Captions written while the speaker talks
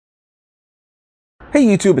Hey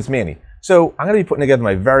YouTube, it's Manny. So I'm going to be putting together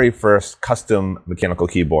my very first custom mechanical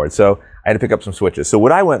keyboard. So I had to pick up some switches. So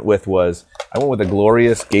what I went with was, I went with the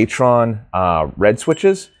glorious Gateron red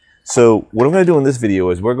switches. So what I'm going to do in this video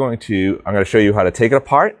is I'm going to show you how to take it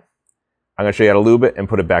apart. I'm going to show you how to lube it and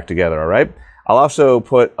put it back together, all right? I'll also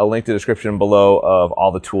put a link to the description below of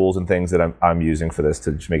all the tools and things that I'm using for this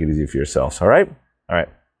to just make it easy for yourselves, all right? All right,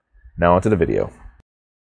 now onto the video.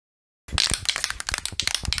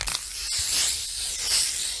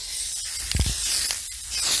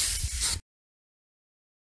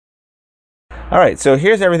 All right, so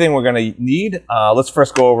here's everything we're gonna need. Let's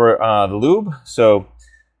first go over the lube. So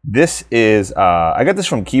this is, I got this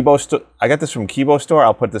from Keybo Store.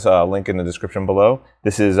 I'll put this link in the description below.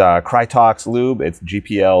 This is Krytox Lube. It's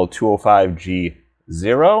GPL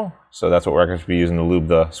 205G0. So that's what we're going to be using to lube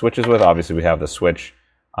the switches with. Obviously we have the switch.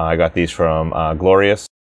 I got these from Glorious.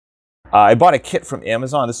 I bought a kit from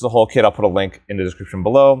Amazon. This is a whole kit. I'll put a link in the description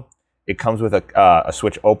below. It comes with a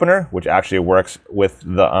switch opener, which actually works with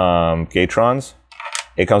the Gaterons.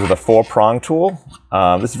 It comes with a 4-prong tool.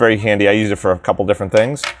 This is very handy. I use it for a couple different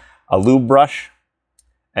things. A lube brush,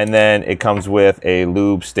 and then it comes with a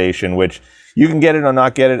lube station, which you can get it or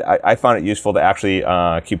not get it. I found it useful to actually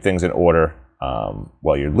keep things in order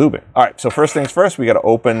while you're lubing. All right, so first things first, we got to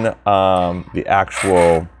open the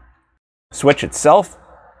actual switch itself.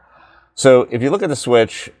 So if you look at the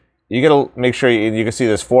switch, you gotta make sure you can see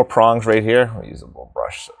there's 4 prongs right here. I'll use a little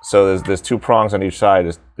brush. So there's 2 prongs on each side.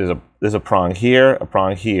 There's a prong here,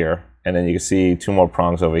 and then you can see 2 more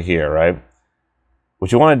prongs over here, right?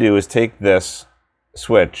 What you want to do is take this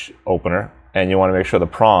switch opener, and you want to make sure the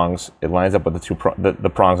prongs, it lines up with the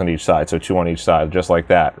prongs on each side. So 2 on each side, just like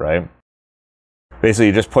that, right? Basically,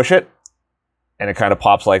 you just push it, and it kind of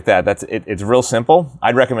pops like that. It's real simple.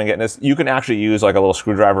 I'd recommend getting this. You can actually use like a little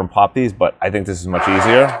screwdriver and pop these, but I think this is much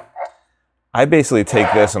easier. I basically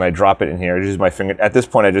take this and I drop it in here. I use my finger. At this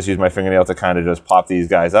point, I just use my fingernail to kind of just pop these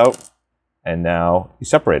guys out. And now you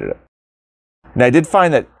separated it. Now I did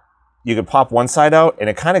find that you could pop one side out and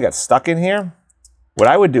it kind of got stuck in here. What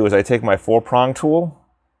I would do is I take my 4-prong tool,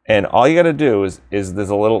 and all you got to do is there's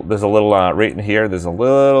a little right in here. There's a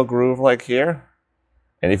little groove like here.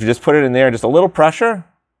 And if you just put it in there, just a little pressure,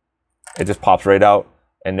 it just pops right out,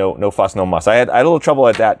 and no fuss, no muss. I had a little trouble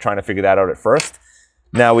at that, trying to figure that out at first.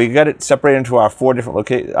 Now we got it separated into our 4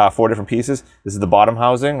 different pieces. This is the bottom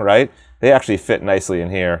housing, right? They actually fit nicely in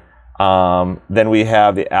here. Then we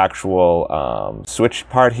have the actual switch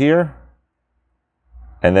part here.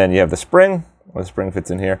 And then you have the spring. The spring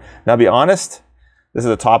fits in here. Now, to be honest, this is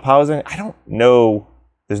the top housing. I don't know.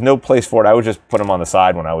 There's no place for it. I would just put them on the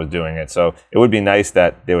side when I was doing it. So it would be nice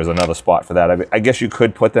that there was another spot for that. I guess you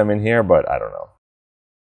could put them in here, but I don't know.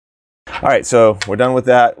 All right, so we're done with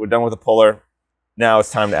that. We're done with the puller. Now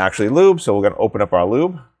it's time to actually lube, so we're going to open up our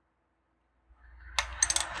lube.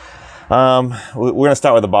 We're going to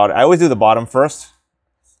start with the bottom. I always do the bottom first.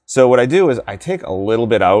 So what I do is I take a little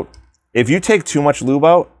bit out. If you take too much lube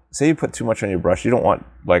out, say you put too much on your brush, you don't want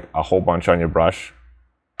like a whole bunch on your brush.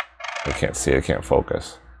 I can't see, I can't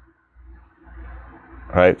focus.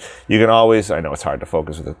 All right, you can always, I know it's hard to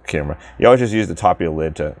focus with the camera. You always just use the top of your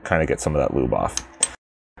lid to kind of get some of that lube off.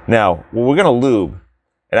 Now, we're going to lube.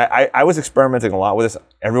 And I was experimenting a lot with this.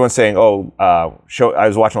 Everyone's saying, oh, I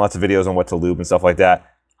was watching lots of videos on what to lube and stuff like that.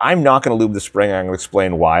 I'm not going to lube the spring. I'm going to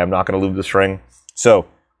explain why I'm not going to lube the spring. So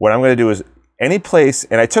what I'm going to do is any place,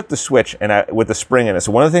 and I took the switch and with the spring in it.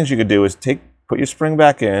 So one of the things you could do is put your spring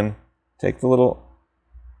back in, take the little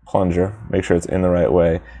plunger, make sure it's in the right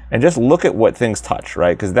way, and just look at what things touch,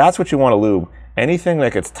 right? Because that's what you want to lube. Anything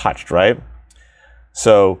that gets touched, right?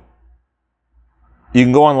 So you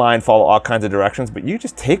can go online, follow all kinds of directions, but you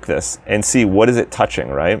just take this and see what is it touching,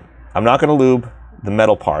 right? I'm not going to lube the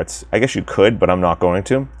metal parts. I guess you could, but I'm not going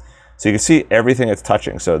to. So you can see everything it's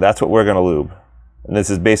touching. So that's what we're going to lube. And this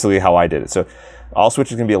is basically how I did it. So all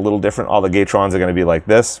switches can be a little different. All the Gaterons are going to be like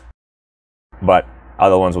this, but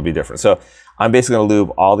other ones will be different. So I'm basically going to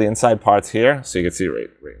lube all the inside parts here. So you can see right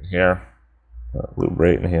in here, lube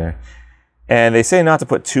right in here. And they say not to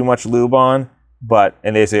put too much lube on.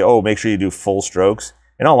 And they say, oh, make sure you do full strokes.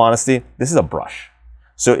 In all honesty, this is a brush.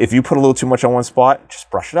 So if you put a little too much on one spot, just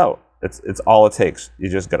brush it out. It's all it takes. You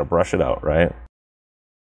just got to brush it out, right?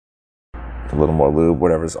 A little more lube,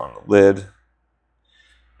 whatever's on the lid.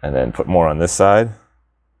 And then put more on this side.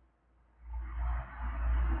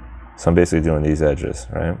 So I'm basically doing these edges,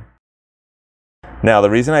 right? Now, the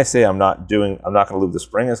reason I say I'm not going to lube the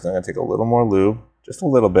spring is I'm going to take a little more lube, just a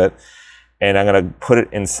little bit, and I'm going to put it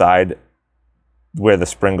inside where the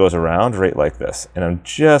spring goes around, right like this. And I'm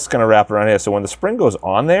just going to wrap it around here. So when the spring goes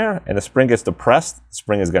on there and the spring gets depressed, the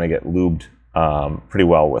spring is going to get lubed pretty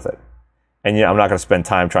well with it. And yeah, I'm not going to spend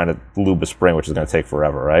time trying to lube a spring, which is going to take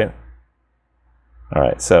forever, right? All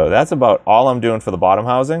right, so that's about all I'm doing for the bottom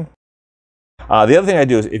housing. The other thing I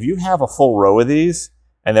do is if you have a full row of these,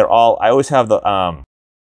 and they're all, I always have the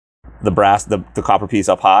copper piece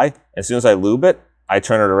up high. As soon as I lube it, I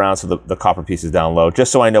turn it around so the copper piece is down low,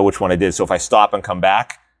 just so I know which one I did. So if I stop and come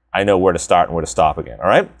back, I know where to start and where to stop again, all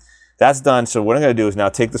right? That's done. So what I'm going to do is now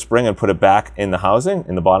take the spring and put it back in the housing,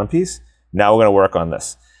 in the bottom piece. Now we're going to work on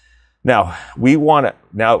this. Now we want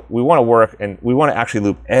to work, and we want to actually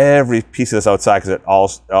loop every piece of this outside because it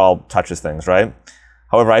all touches things, right?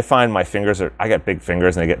 However, I find my fingers I got big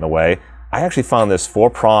fingers and they get in the way. I actually found this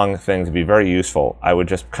 4-prong thing to be very useful. I would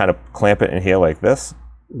just kind of clamp it in here like this,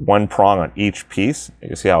 1 prong on each piece. You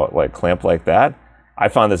can see how it like clamped like that. I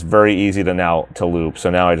found this very easy to lube. So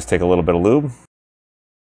now I just take a little bit of lube.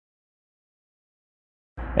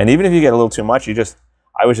 And even if you get a little too much,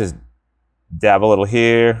 I would just dab a little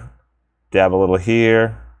here, dab a little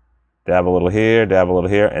here, dab a little here, dab a little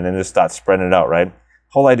here, and then just start spreading it out, right?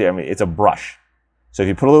 Whole idea, I mean, it's a brush. So if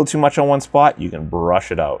you put a little too much on one spot, you can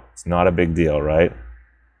brush it out. It's not a big deal, right?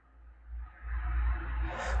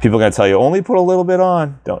 People are going to tell you, only put a little bit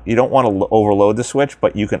on. You don't want to overload the switch,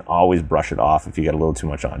 but you can always brush it off if you get a little too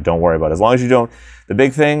much on. Don't worry about it. As long as you don't, the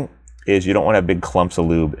big thing is you don't want to have big clumps of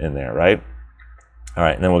lube in there, right? All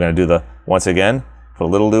right, and then we're going to do once again, put a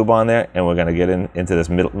little lube on there, and we're going to get into this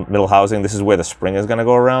middle housing. This is where the spring is going to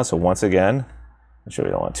go around. So once again, make sure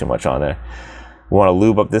we don't want too much on there. We want to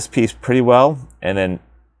lube up this piece pretty well, and then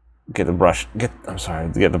get the brush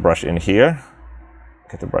in here,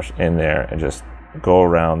 get the brush in there, and just go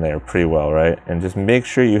around there pretty well, right? And just make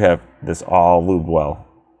sure you have this all lubed well,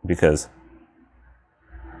 because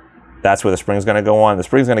that's where the spring's going to go on. The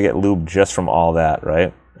spring's going to get lubed just from all that,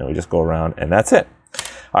 right? And we just go around, and that's it.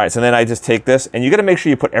 All right, so then I just take this, and you got to make sure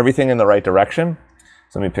you put everything in the right direction.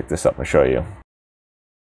 So let me pick this up and show you.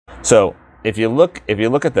 So if you look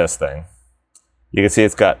at this thing, you can see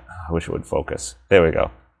it's got, I wish it would focus. There we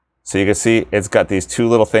go. So you can see it's got these 2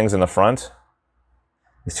 little things in the front,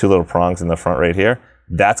 these 2 little prongs in the front right here.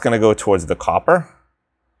 That's going to go towards the copper.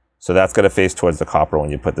 So that's going to face towards the copper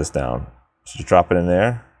when you put this down. So just drop it in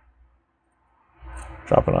there.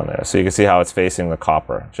 Drop it on there. So you can see how it's facing the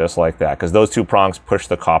copper, just like that. Because those 2 prongs push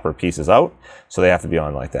the copper pieces out, so they have to be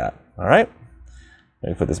on like that. All right? Let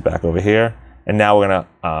me put this back over here. And now we're going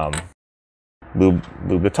to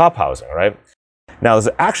lube the top housing, all right? Now,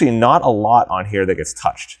 there's actually not a lot on here that gets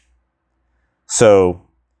touched. So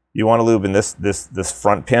you want to lube in this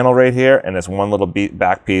front panel right here, and this one little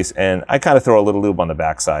back piece. And I kind of throw a little lube on the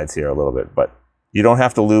back sides here a little bit, but you don't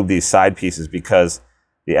have to lube these side pieces because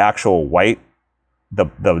the actual white,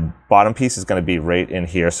 the bottom piece is going to be right in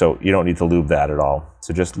here, so you don't need to lube that at all.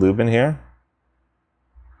 So just lube in here.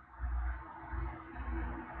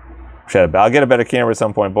 I'll get a better camera at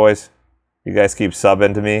some point, boys. You guys keep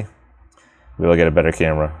subbing to me. We'll get a better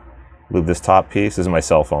camera. Lube this top piece. This is my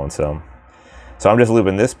cell phone, so I'm just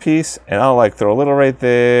lubing this piece, and I'll like throw a little right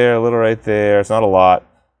there, a little right there. It's not a lot,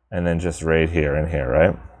 and then just right here and here,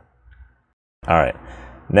 right? All right.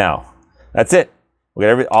 Now that's it. We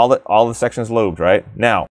got all the sections lubed, right?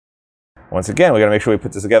 Now, once again, we got to make sure we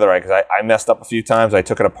put this together right, because I messed up a few times. I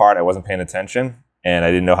took it apart. I wasn't paying attention, and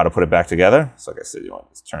I didn't know how to put it back together. So like I said, you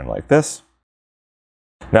want to turn like this.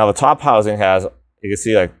 Now the top housing has, you can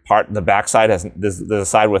see like the back side has, there's a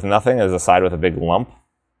side with nothing, there's a side with a big lump.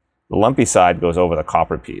 The lumpy side goes over the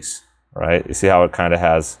copper piece, right? You see how it kind of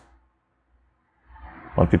has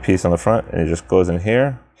lumpy piece on the front, and it just goes in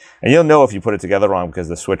here. And you'll know if you put it together wrong because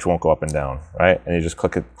the switch won't go up and down, right? And you just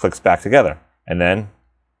clicks back together. And then,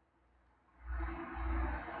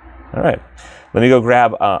 all right. Let me go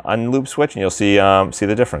grab an unlubed switch, and you'll see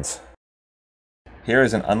the difference. Here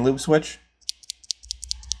is an unlubed switch.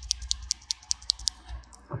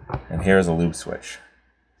 And here is a lube switch.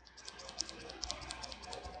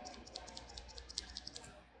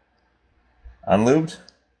 Unlubed.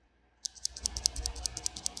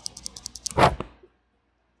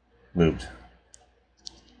 Lubed.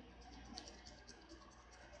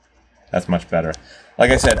 That's much better.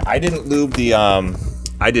 Like I said, I didn't lube the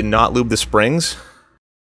I did not lube the springs.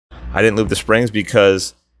 I didn't lube the springs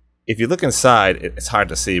because if you look inside, it's hard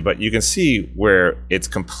to see, but you can see where it's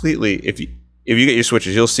completely, if you get your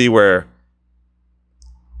switches, you'll see where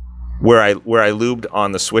I lubed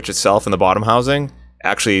on the switch itself in the bottom housing,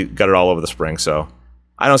 actually got it all over the spring. So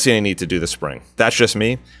I don't see any need to do the spring. That's just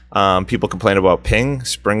me. People complain about ping,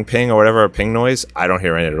 spring ping or whatever, ping noise. I don't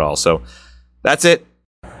hear any at all. So that's it.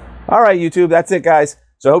 All right, YouTube, that's it, guys.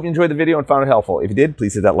 So I hope you enjoyed the video and found it helpful. If you did,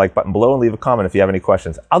 please hit that like button below and leave a comment if you have any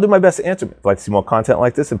questions. I'll do my best to answer them. If you'd like to see more content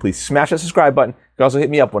like this, then please smash that subscribe button. You can also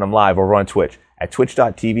hit me up when I'm live over on Twitch at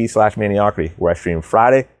twitch.tv/Maniocracy, where I stream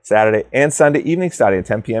Friday, Saturday, and Sunday evening starting at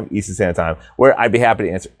 10 p.m. Eastern Standard Time, where I'd be happy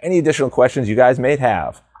to answer any additional questions you guys may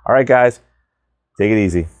have. All right, guys, take it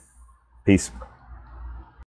easy. Peace.